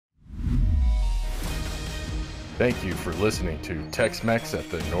Thank you for listening to Tex-Mex at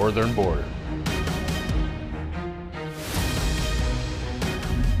the Northern Border.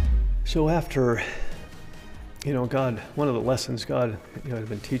 So after, God, one of the lessons God, had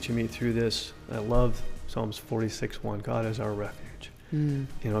been teaching me through this, I love Psalms 46:1, God is our refuge.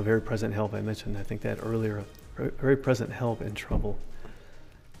 A very present help. I mentioned, I think that earlier, very present help in trouble.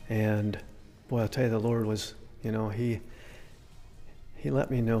 And boy, I'll tell you, the Lord was, He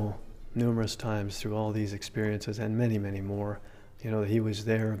let me know numerous times through all these experiences and many, many more, that He was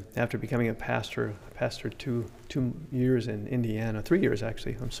there. After becoming a pastor, I pastored 2 years in Indiana, 3 years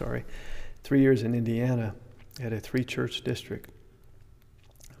actually, 3 years in Indiana at a 3-church district.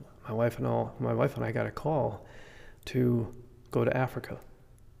 My wife and I got a call to go to Africa.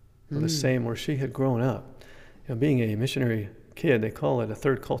 The same where she had grown up. Being a missionary kid, they call it a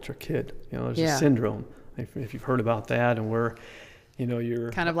third culture kid. There's a syndrome, if you've heard about that, and where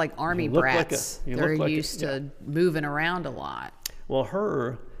you're kind of like army brats. They're used to moving around a lot.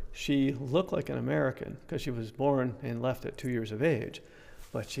 Well, she looked like an American because she was born and left at 2 years of age,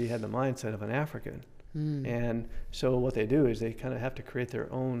 but she had the mindset of an African. And so what they do is they kind of have to create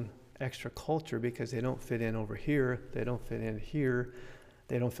their own extra culture because they don't fit in over here, they don't fit in here,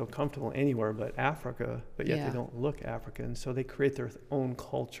 they don't feel comfortable anywhere but Africa, but yet they don't look African, so they create their own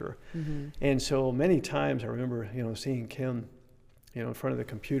culture. And so many times I remember, seeing Kim, in front of the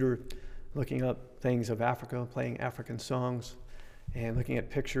computer, looking up things of Africa, playing African songs, and looking at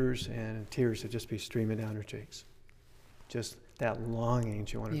pictures, and tears would just be streaming down her cheeks. Just that longing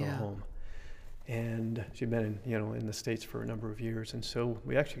she wanted to go home. And she'd been in the States for a number of years, and so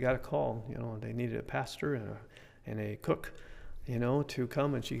we actually got a call. They needed a pastor and a cook, to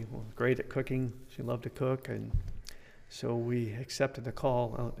come, and she was great at cooking. She loved to cook, and so we accepted the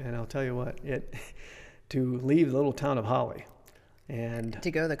call. And I'll tell you what, to leave the little town of Holly and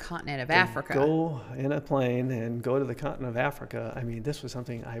to go to the continent of Africa, go in a plane and go to the continent of Africa. I mean, this was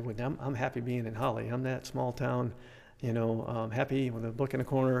something I'm happy being in Holly. I'm that small town, happy with a book in a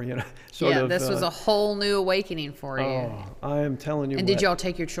corner, this was a whole new awakening for you. Oh, I am telling you. And did y'all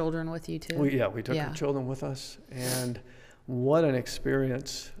take your children with you too? We took our children with us, and what an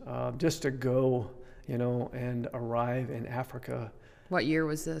experience, just to go, and arrive in Africa. What year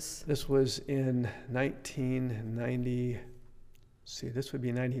was this? This was in 1990. This would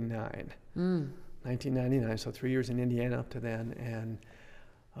be 99. 1999, so 3 years in Indiana up to then. And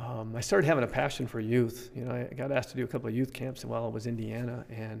I started having a passion for youth. I got asked to do a couple of youth camps while I was in Indiana,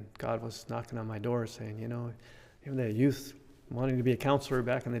 and God was knocking on my door saying, even the youth wanting to be a counselor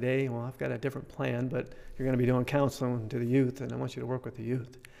back in the day, well, I've got a different plan, but you're going to be doing counseling to the youth, and I want you to work with the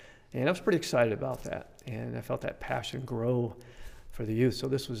youth. And I was pretty excited about that, and I felt that passion grow for the youth. So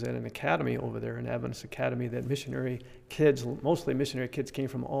this was at an academy over there, an Adventist academy, that missionary kids, mostly missionary kids, came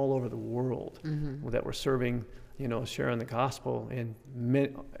from all over the world that were serving, sharing the gospel in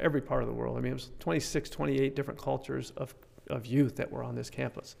every part of the world. I mean, it was 26, 28 different cultures of youth that were on this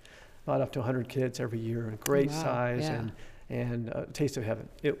campus, about up to 100 kids every year, and great size, and a taste of heaven.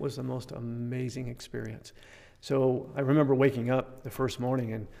 It was the most amazing experience. So I remember waking up the first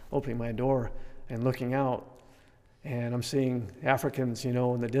morning and opening my door and looking out, and I'm seeing Africans,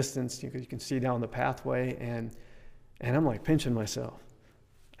 in the distance. You can see down the pathway, and I'm like pinching myself.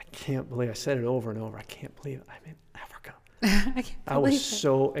 I can't believe, I said it over and over, I can't believe I'm in Africa. I was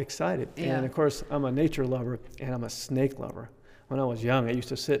so excited. And of course, I'm a nature lover, and I'm a snake lover. When I was young, I used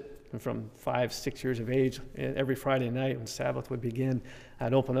to sit from 5, 6 years of age, and every Friday night when Sabbath would begin,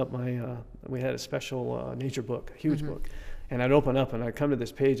 I'd open up we had a special nature book, a huge book, and I'd open up and I'd come to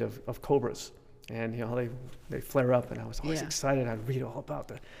this page of cobras. And they flare up, and I was always excited. I'd read all about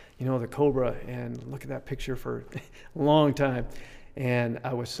the cobra and look at that picture for a long time, and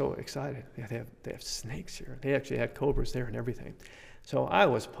I was so excited. They have snakes here. They actually had cobras there and everything. So I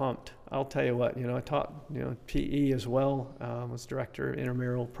was pumped. I'll tell you what. I taught PE as well. Was director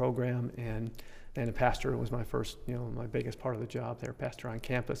intramural program, and then a pastor was my first my biggest part of the job there. Pastor on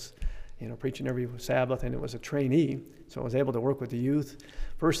campus. Preaching every Sabbath, and it was a trainee, so I was able to work with the youth.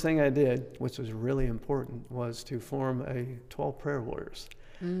 First thing I did, which was really important, was to form a 12 prayer warriors.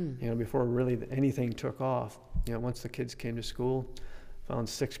 Before really anything took off. Once the kids came to school, found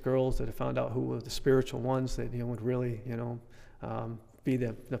 6 girls that had found out who were the spiritual ones that would really be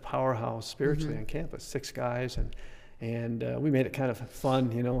the powerhouse spiritually on campus. 6 guys, and we made it kind of fun.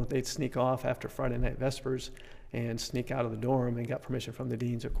 They'd sneak off after Friday night vespers and sneak out of the dorm, and got permission from the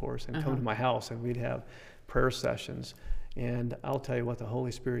deans, of course, and come to my house, and we'd have prayer sessions. And I'll tell you what, the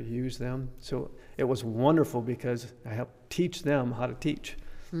Holy Spirit used them. So it was wonderful because I helped teach them how to teach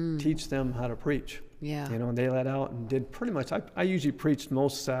them how to preach. Yeah. And they let out and did pretty much. I usually preached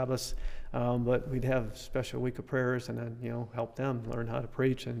most Sabbaths, but we'd have special week of prayers and then, help them learn how to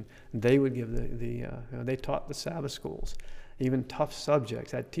preach. And they would give they taught the Sabbath schools, even tough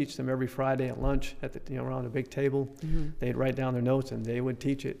subjects. I'd teach them every Friday at lunch at the, around a big table. Mm-hmm. They'd write down their notes and they would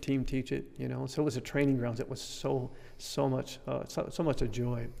teach it, team teach it, So it was a training grounds. It was so much a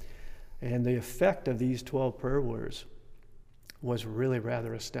joy. And the effect of these 12 prayer warriors was really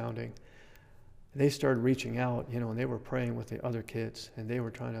rather astounding. They started reaching out, and they were praying with the other kids, and they were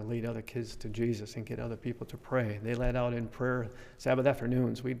trying to lead other kids to Jesus and get other people to pray. They led out in prayer Sabbath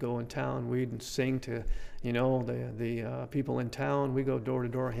afternoons. We'd go in town, we'd sing to, the people in town. We'd go door to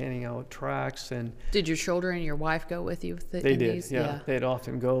door handing out tracts. And did your children and your wife go with you? They did, yeah. They'd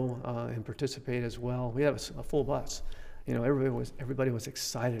often go and participate as well. We had a full bus. Everybody was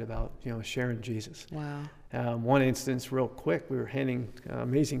excited about, sharing Jesus. Wow. One instance, real quick, we were handing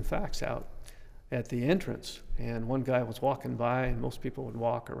amazing facts out at the entrance, and one guy was walking by, and most people would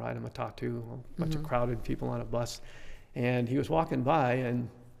walk or ride a matatu, a bunch of crowded people on a bus, and he was walking by, and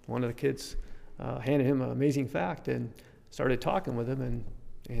one of the kids handed him an amazing fact and started talking with him,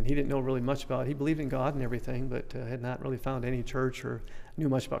 and he didn't know really much about it. He believed in God and everything, but had not really found any church or knew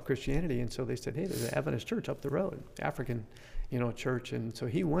much about Christianity, and so they said, hey, there's an Adventist church up the road, African, church, and so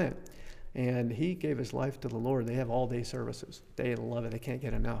he went, and he gave his life to the Lord. They have all-day services. They love it. They can't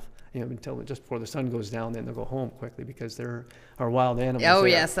get enough. Until just before the sun goes down, then they'll go home quickly because there are wild animals. Oh, there.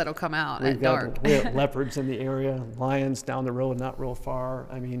 yes, that'll come out at dark. We have leopards in the area, lions down the road, not real far.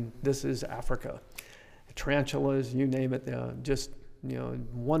 I mean, this is Africa. Tarantulas, you name it, just,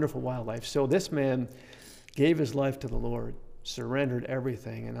 wonderful wildlife. So this man gave his life to the Lord, surrendered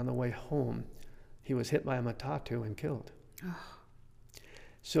everything, and on the way home, he was hit by a matatu and killed. Oh.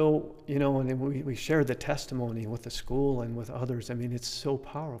 So, and we shared the testimony with the school and with others. I mean, it's so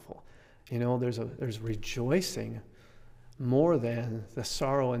powerful. There's rejoicing more than the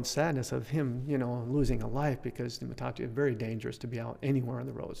sorrow and sadness of him, losing a life, because the matatu is very dangerous to be out anywhere on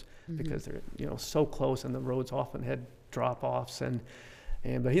the roads because they're, so close, and the roads often had drop-offs.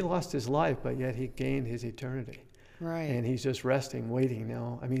 But he lost his life, but yet he gained his eternity. Right. And he's just resting, waiting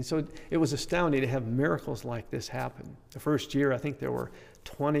now. I mean, so it was astounding to have miracles like this happen. The first year, I think there were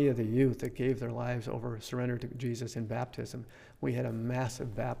 20 of the youth that gave their lives over, surrendered to Jesus in baptism. We had a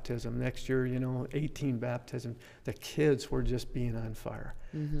massive baptism. Next year, 18 baptisms. The kids were just being on fire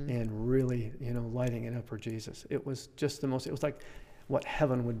and really, lighting it up for Jesus. It was just it was like what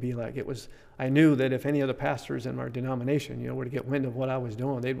heaven would be like. I knew that if any other pastors in our denomination, were to get wind of what I was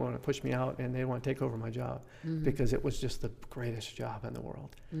doing, they'd want to push me out and they'd want to take over my job because it was just the greatest job in the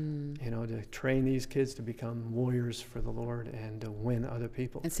world. To train these kids to become warriors for the Lord and to win other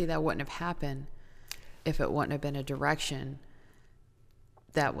people. And see, that wouldn't have happened if it wouldn't have been a direction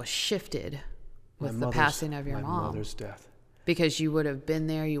that was shifted with the passing of your mom. My mother's death. Because you would have been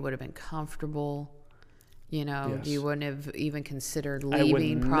there, you would have been comfortable. Yes. You wouldn't have even considered leaving, I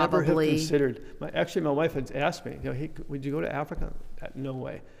would probably. never have considered. Actually, my wife had asked me, hey, would you go to Africa? No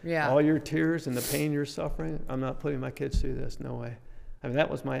way. Yeah. All your tears and the pain you're suffering, I'm not putting my kids through this. No way. I mean, that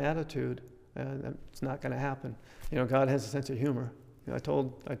was my attitude. It's not going to happen. God has a sense of humor. I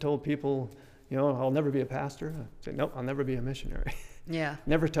told people, I'll never be a pastor. I said, nope, I'll never be a missionary. Yeah.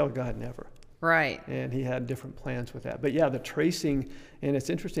 Never tell God never. Right. And he had different plans with that. But yeah, the tracing, and it's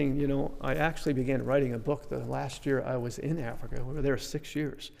interesting, I actually began writing a book the last year I was in Africa. We were there 6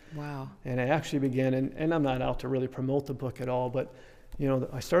 years. Wow. And I actually began, and I'm not out to really promote the book at all, but,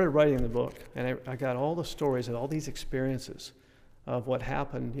 I started writing the book, and I got all the stories of all these experiences of what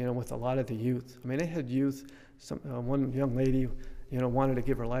happened, with a lot of the youth. I mean, they had youth, one young lady, wanted to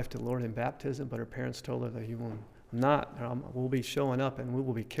give her life to the Lord in baptism, but her parents told her that you will not, we'll be showing up and we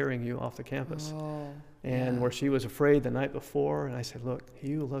will be carrying you off the campus. Oh, and where she was afraid the night before, and I said, look,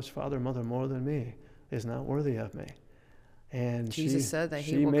 he who loves father and mother more than me is not worthy of me. And Jesus said that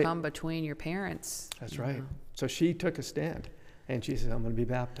he will come between your parents. That's right. So she took a stand, and she said, I'm going to be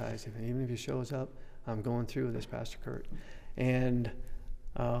baptized. Even if he shows up, I'm going through with this, Pastor Curt. And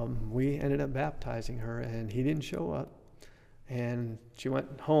we ended up baptizing her, and he didn't show up. And she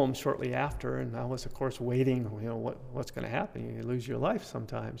went home shortly after, and I was, of course, waiting, what's going to happen? You lose your life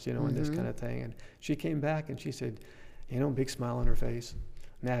sometimes, in this kind of thing. And she came back, and she said, big smile on her face,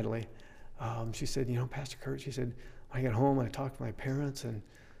 Natalie. She said, Pastor Curt, she said, when I got home, I talked to my parents, and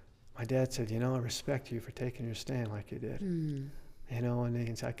my dad said, I respect you for taking your stand like you did. And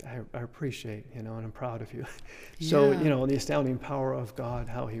he's like, I appreciate, and I'm proud of you. So, the astounding power of God,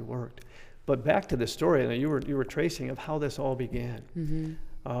 how he worked. But back to the story that you were tracing of how this all began.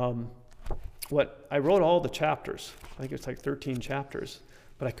 I wrote all the chapters. I think it's like 13 chapters,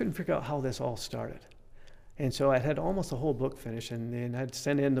 but I couldn't figure out how this all started. And so I had almost the whole book finished, and I'd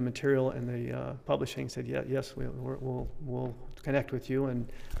sent in the material, and the publishing said, yes, we'll connect with you, and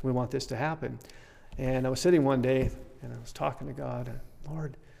we want this to happen. And I was sitting one day, and I was talking to God, and,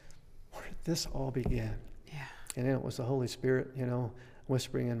 Lord, where did this all begin? Yeah. And then it was the Holy Spirit,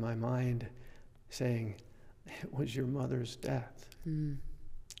 whispering in my mind, saying, it was your mother's death. Mm.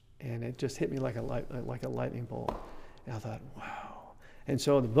 And it just hit me like a lightning bolt. And I thought, wow. And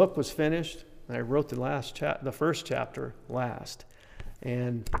so the book was finished, and I wrote the first chapter last.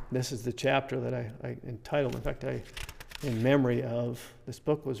 And this is the chapter that I entitled, in fact, in memory of, this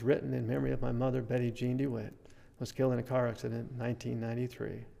book was written in memory of my mother, Betty Jean DeWitt, was killed in a car accident in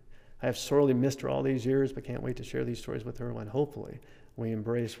 1993. I have sorely missed her all these years, but can't wait to share these stories with her when hopefully we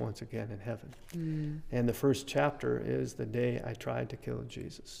embrace once again in heaven. Mm. And the first chapter is the day I tried to kill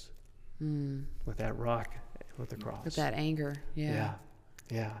Jesus with that rock, with the cross. With that anger, yeah.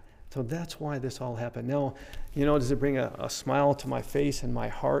 Yeah. So that's why this all happened. Now, does it bring a smile to my face and my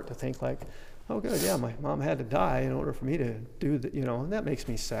heart to think like, oh, good, yeah, my mom had to die in order for me to do that, and that makes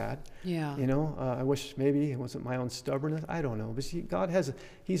me sad. Yeah. I wish maybe it wasn't my own stubbornness. I don't know. But see,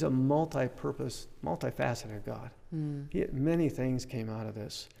 he's a multi-purpose, multifaceted God. Mm. Many things came out of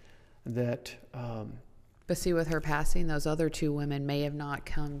this that... but see, with her passing, those other two women may have not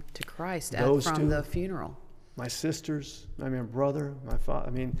come to Christ from the funeral. My sisters, my brother, my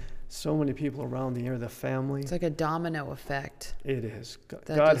father, so many people around the area, the family. It's like a domino effect. It is.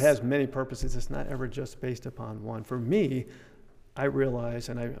 God has many purposes. It's not ever just based upon one. For me, I realize,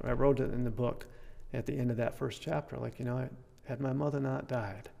 and I wrote it in the book at the end of that first chapter, had my mother not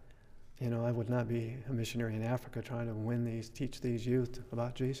died, I would not be a missionary in Africa trying to teach these youth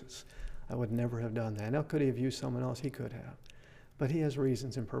about Jesus. I would never have done that. Now, could he have used someone else? He could have. But he has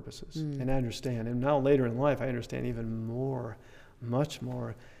reasons and purposes, and I understand. And now later in life, I understand even more, much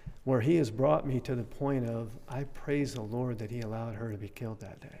more, where he has brought me to the point of, I praise the Lord that he allowed her to be killed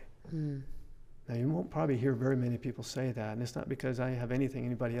that day. Mm. Now, you won't probably hear very many people say that, and it's not because I have anything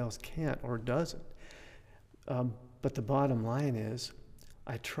anybody else can't or doesn't. But the bottom line is,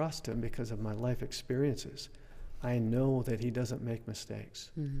 I trust him because of my life experiences. I know that he doesn't make mistakes.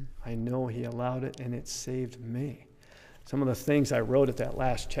 Mm-hmm. I know he allowed it, and it saved me. Some of the things I wrote at that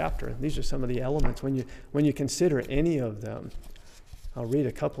last chapter, these are some of the elements. When you consider any of them, I'll read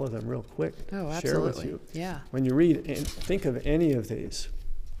a couple of them real quick. Oh, absolutely. Share with you. Yeah. When you read and think of any of these,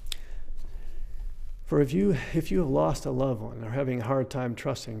 for if you have lost a loved one or having a hard time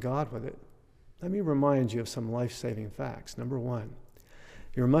trusting God with it, let me remind you of some life-saving facts. Number one,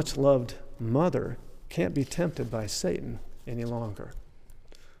 your much-loved mother can't be tempted by Satan any longer.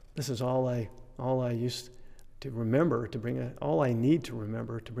 This is all I used to remember all I need to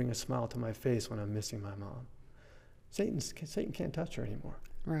remember to bring a smile to my face when I'm missing my mom. Satan can't touch her anymore.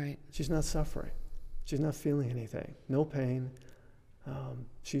 Right. She's not suffering. She's not feeling anything. No pain.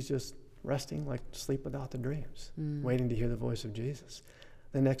 She's just resting like sleep without the dreams, waiting to hear the voice of Jesus.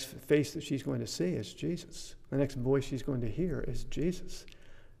 The next face that she's going to see is Jesus. The next voice she's going to hear is Jesus.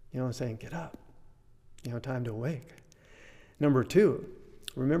 Saying, get up. Time to awake. Number two,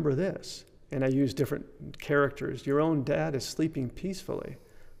 remember this. And I use different characters. Your own dad is sleeping peacefully.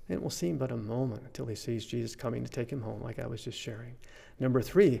 And it will seem but a moment until he sees Jesus coming to take him home, like I was just sharing. Number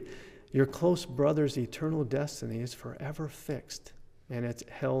three, your close brother's eternal destiny is forever fixed, and it's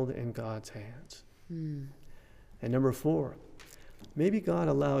held in God's hands. Mm. And number four, maybe God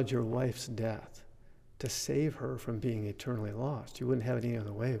allowed your wife's death to save her from being eternally lost. You wouldn't have it any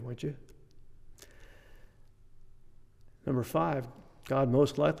other way, would you? Number five, God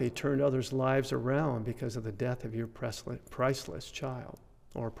most likely turned others' lives around because of the death of your priceless child,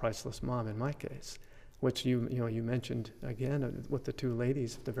 or priceless mom in my case, which you mentioned again with the two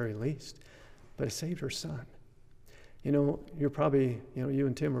ladies at the very least, but it saved her son. You're probably, you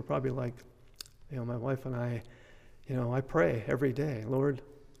and Tim are probably like, my wife and I, I pray every day, Lord,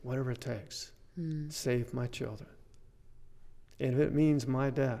 whatever it takes, save my children. And if it means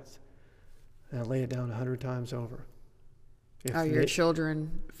my death, I lay it down 100 times over. Are your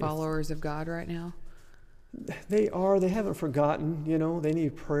children followers of God right now? They are. They haven't forgotten. They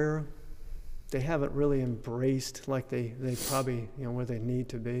need prayer. They haven't really embraced like they probably, where they need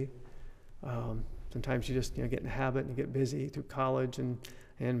to be. Sometimes you just, get in a habit and you get busy through college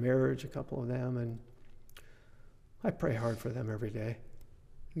and marriage, a couple of them. And I pray hard for them every day.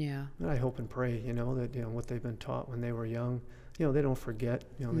 Yeah. And I hope and pray, that, what they've been taught when they were young, they don't forget.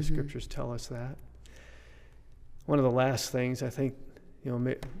 The scriptures tell us that. One of the last things I think,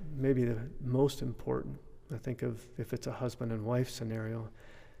 maybe the most important, I think of if it's a husband and wife scenario,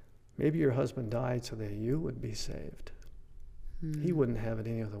 maybe your husband died so that you would be saved. He wouldn't have it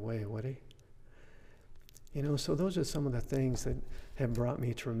any other way, would he? So those are some of the things that have brought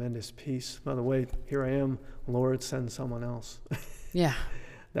me tremendous peace. By the way, here I am, Lord, send someone else. Yeah.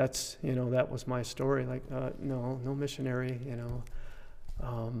 That's, that was my story. Like, no missionary,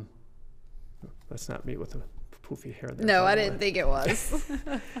 let's not meet with the poofy hair there. No, I didn't think it was.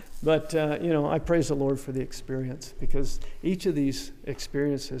 But, I praise the Lord for the experience, because each of these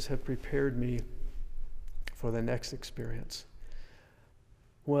experiences have prepared me for the next experience.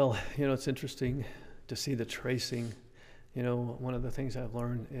 Well, it's interesting to see the tracing. One of the things I've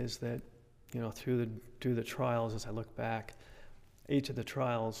learned is that, through the trials, as I look back, each of the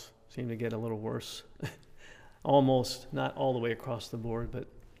trials seemed to get a little worse. Almost, not all the way across the board, but,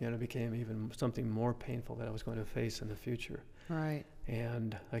 it became even something more painful that I was going to face in the future. Right.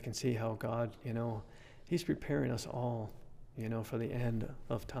 And I can see how God, He's preparing us all, for the end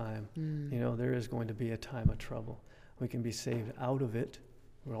of time. There is going to be a time of trouble. We can be saved out of it.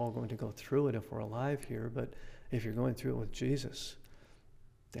 We're all going to go through it if we're alive here, but if you're going through it with Jesus,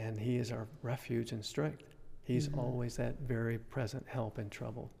 then He is our refuge and strength. He's always that very present help in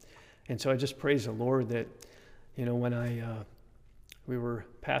trouble. And so I just praise the Lord that, when we were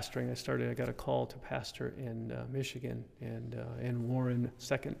pastoring, I got a call to pastor in Michigan, and in Warren,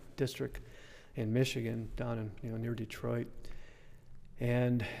 2nd District in Michigan, down in near Detroit.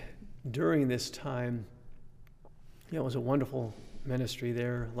 And during this time, it was a wonderful ministry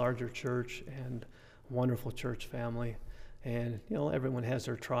there, larger church, and wonderful church family. And, everyone has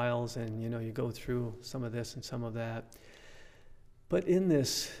their trials, and, you go through some of this and some of that. But in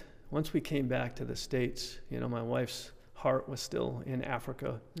this, once we came back to the States, my wife's heart was still in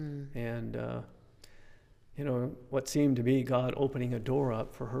Africa. And, what seemed to be God opening a door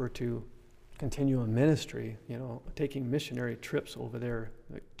up for her to continue a ministry, taking missionary trips over there.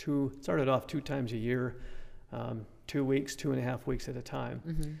 Started off 2 times a year, 2 weeks, 2.5 weeks at a time.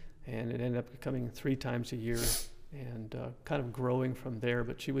 And it ended up becoming 3 times a year, and kind of growing from there.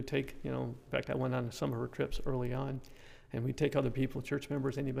 But she would take, in fact, I went on some of her trips early on, and we'd take other people, church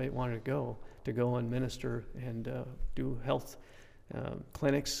members, anybody that wanted to go and minister and do health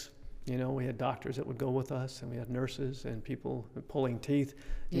clinics. We had doctors that would go with us, and we had nurses and people pulling teeth,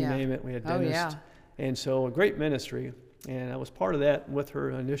 you name it. We had dentists. And so a great ministry, and I was part of that with her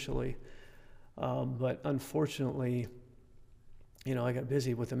initially. But unfortunately, I got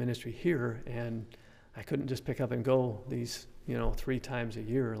busy with the ministry here, and I couldn't just pick up and go these, 3 times a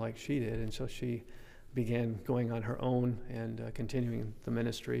year like she did. And so she began going on her own and continuing the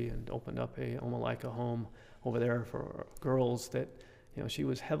ministry, and opened up a Omalika home over there for girls that, she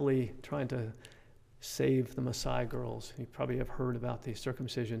was heavily trying to save the Maasai girls. You probably have heard about the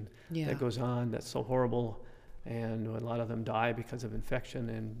circumcision that goes on. That's so horrible. And a lot of them die because of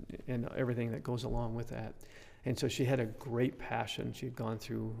infection and everything that goes along with that. And so she had a great passion. She'd gone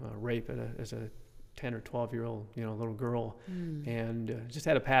through rape as a 10 or 12-year-old, little girl, and just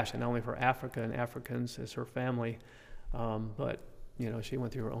had a passion not only for Africa and Africans as her family, but she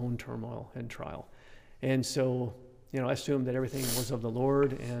went through her own turmoil and trial. And so, I assumed that everything was of the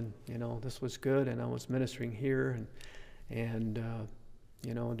Lord, and this was good, and I was ministering here, and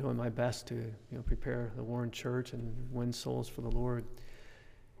doing my best to prepare the Warren Church and win souls for the Lord.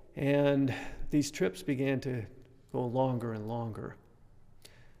 And these trips began to go longer and longer,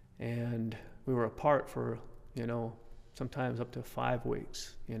 and we were apart for sometimes up to 5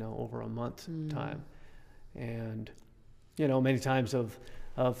 weeks, over a month time, and many times of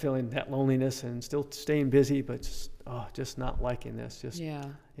feeling that loneliness and still staying busy, but just not liking this,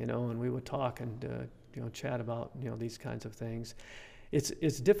 and we would talk and chat about these kinds of things.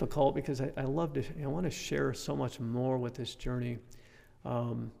 It's difficult because I love to, I want to share so much more with this journey,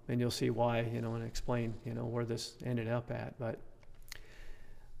 and you'll see why, and explain, where this ended up at. But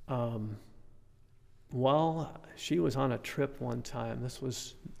while she was on a trip one time, this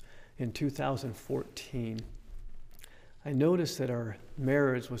was in 2014, I noticed that our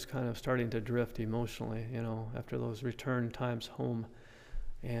marriage was kind of starting to drift emotionally, after those return times home.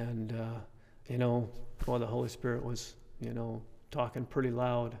 And, the Holy Spirit was, talking pretty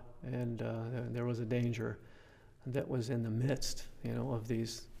loud, and there was a danger that was in the midst, of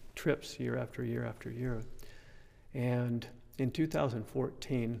these trips year after year after year. And in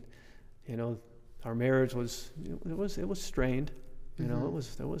 2014, our marriage was strained. There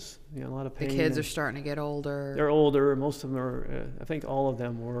was a lot of pain. The kids are starting to get older. They're older. Most of them are. I think all of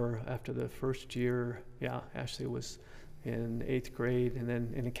them were after the first year. Yeah, Ashley was in 8th grade, and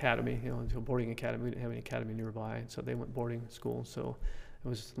then in academy, into a boarding academy. We didn't have any academy nearby, and so they went boarding school. So it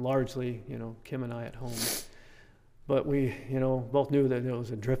was largely, Kim and I at home. But we, both knew that there was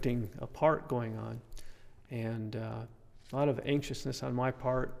a drifting apart going on, and a lot of anxiousness on my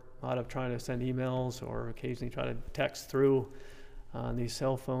part, out of trying to send emails or occasionally try to text through on these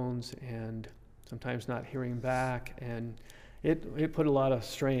cell phones, and sometimes not hearing back. And it put a lot of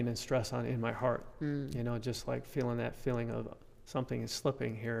strain and stress in my heart, just like feeling that feeling of something is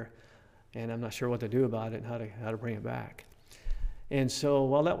slipping here, and I'm not sure what to do about it and how to bring it back. And so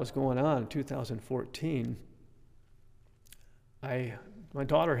while that was going on in 2014, my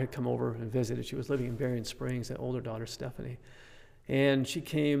daughter had come over and visited. She was living in Berrien Springs, that older daughter, Stephanie. And she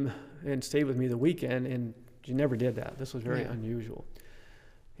came and stayed with me the weekend, and she never did that. This was very unusual.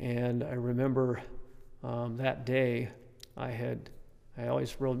 And I remember that day, I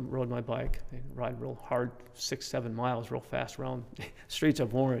always rode my bike. I ride real hard, 6-7 miles real fast around streets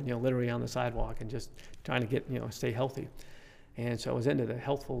of Warren, literally on the sidewalk, and just trying to get, stay healthy. And so I was into the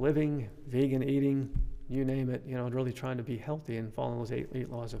healthful living, vegan eating, you name it, really trying to be healthy and following those eight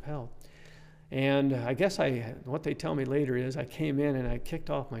laws of health. And I guess what they tell me later is I came in and I kicked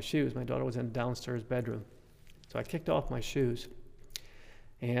off my shoes. My daughter was in the downstairs bedroom. So I kicked off my shoes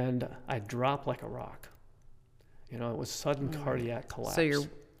and I dropped like a rock. It was sudden cardiac collapse. So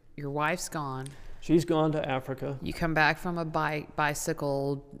your wife's gone. She's gone to Africa. You come back from a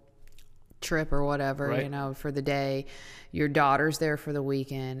bicycle trip or whatever, right. For the day. Your daughter's there for the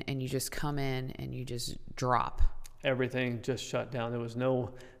weekend, and you just come in and you just drop. Everything just shut down. There was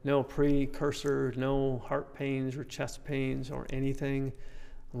no precursor, no heart pains or chest pains or anything.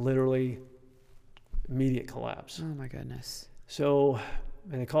 Literally immediate collapse. Oh my goodness. So,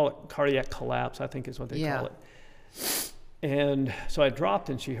 and they call it cardiac collapse, I think is what they call it. And so I dropped,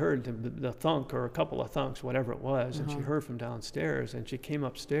 and she heard the thunk, or a couple of thunks, whatever it was, and she heard from downstairs, and she came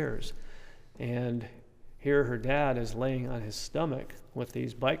upstairs, and here her dad is laying on his stomach with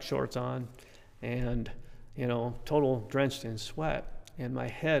these bike shorts on, and total drenched in sweat, and my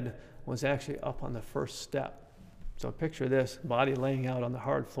head was actually up on the first step. So picture this, body laying out on the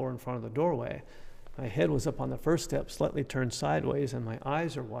hard floor in front of the doorway. My head was up on the first step, slightly turned sideways, and my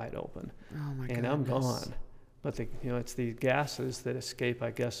eyes are wide open. Oh my goodness. And I'm gone. But it's the gases that escape,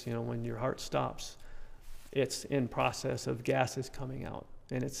 I guess, when your heart stops. It's in process of gases coming out.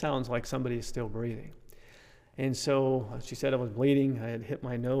 And it sounds like somebody is still breathing. And so she said I was bleeding. I had hit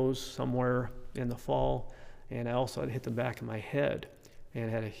my nose somewhere in the fall. And I also had hit the back of my head and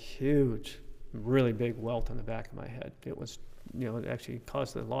had a huge, really big welt in the back of my head. It was, it actually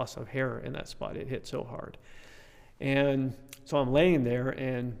caused the loss of hair in that spot. It hit so hard. And so I'm laying there,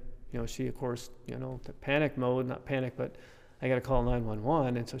 and she, of course, the panic mode, not panic, but I got to call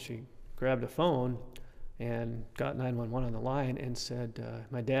 911. And so she grabbed a phone and got 911 on the line and said,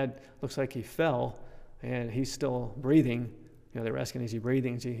 my dad looks like he fell and he's still breathing. They were asking, is he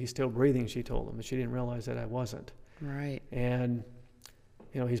breathing? He's still breathing, she told them, but she didn't realize that I wasn't. Right. And,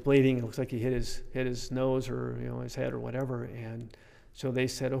 he's bleeding. It looks like he hit his nose or, his head or whatever. And so they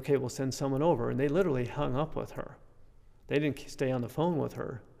said, okay, we'll send someone over. And they literally hung up with her. They didn't stay on the phone with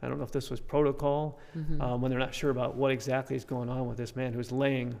her. I don't know if this was protocol, when they're not sure about what exactly is going on with this man who's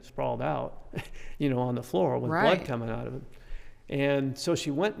laying sprawled out, on the floor with blood coming out of him. And so she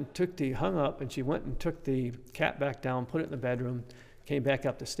went and hung up, and she went and took the cat back down, put it in the bedroom, came back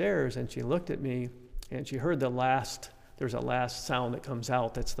up the stairs, and she looked at me, and she heard there's a last sound that comes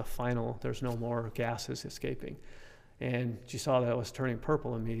out. That's the final, there's no more gases escaping. And she saw that I was turning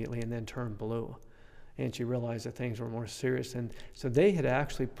purple immediately and then turned blue. And she realized that things were more serious. And so they had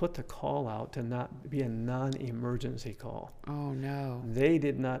actually put the call out to not be a non-emergency call. Oh, no. They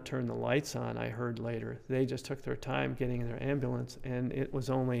did not turn the lights on, I heard later. They just took their time getting in their ambulance, and it was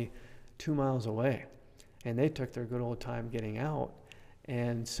only 2 miles away. And they took their good old time getting out.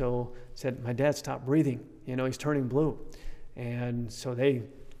 And so said, my dad stopped breathing. He's turning blue. And so they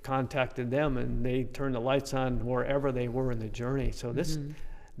contacted them, and they turned the lights on wherever they were in the journey. So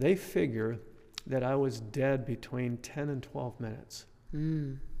they figure that I was dead between 10 and 12 minutes.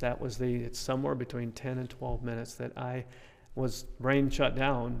 That was it's somewhere between 10 and 12 minutes that I was brain shut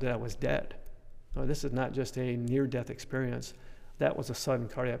down, that I was dead. So this is not just a near-death experience. That was a sudden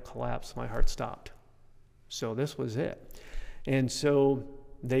cardiac collapse. My heart stopped. So this was it. And so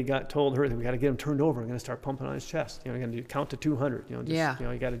they told her that we got to get him turned over. We're going to start pumping on his chest. You're going to count to 200.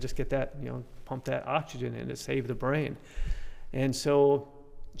 You got to just get that, pump that oxygen in to save the brain. And so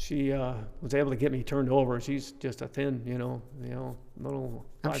she was able to get me turned over. She's just a thin, little.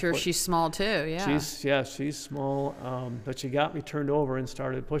 I'm sure she's small too. Yeah. She's small. But she got me turned over and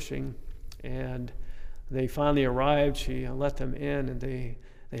started pushing, and they finally arrived. She let them in, and they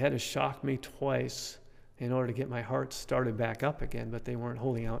had to shock me twice. in order to get my heart started back up again, but they weren't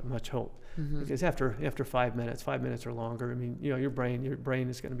holding out much hope. Because after 5 minutes or longer, I mean, your brain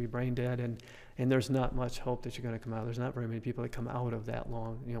is going to be brain dead, and there's not much hope that you're going to come out. There's not very many people that come out of that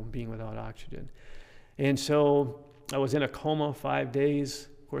long, being without oxygen. And so I was in a coma 5 days.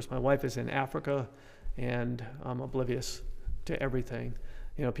 Of course, my wife is in Africa, and I'm oblivious to everything.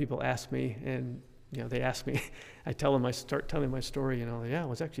 People ask me, and they ask me, I start telling my story, I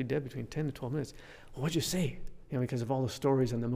was actually dead between 10 to 12 minutes. Well, what'd you say? Because of all the stories and the